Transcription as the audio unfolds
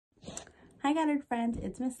Hi gathered friends,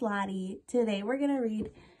 it's Miss Ladi. Today we're going to read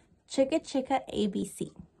Chicka Chicka ABC.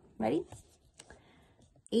 Ready?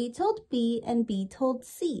 A told B and B told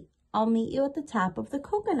C, I'll meet you at the top of the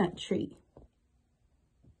coconut tree.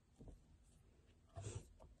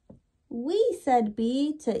 We said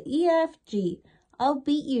B to EFG, I'll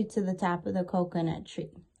beat you to the top of the coconut tree.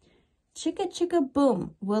 Chicka chicka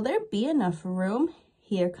boom, will there be enough room?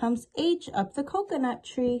 Here comes H up the coconut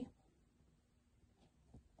tree.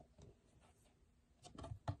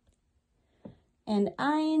 And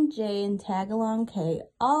I and J and tag along K,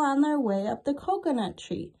 all on their way up the coconut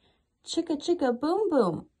tree. Chicka chicka boom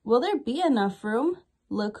boom, will there be enough room?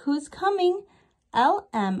 Look who's coming,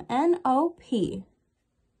 LMNOP.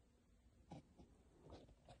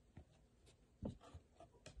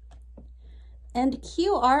 And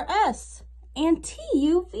QRS and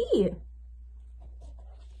TUV.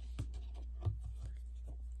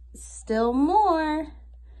 Still more,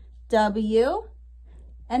 W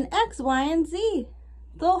and X, Y, and Z.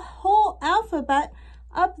 The whole alphabet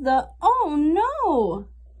up the, oh no!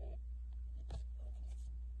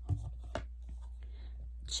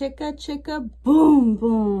 Chicka chicka boom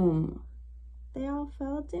boom. They all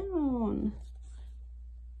fell down.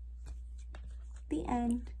 The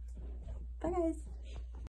end. Bye guys.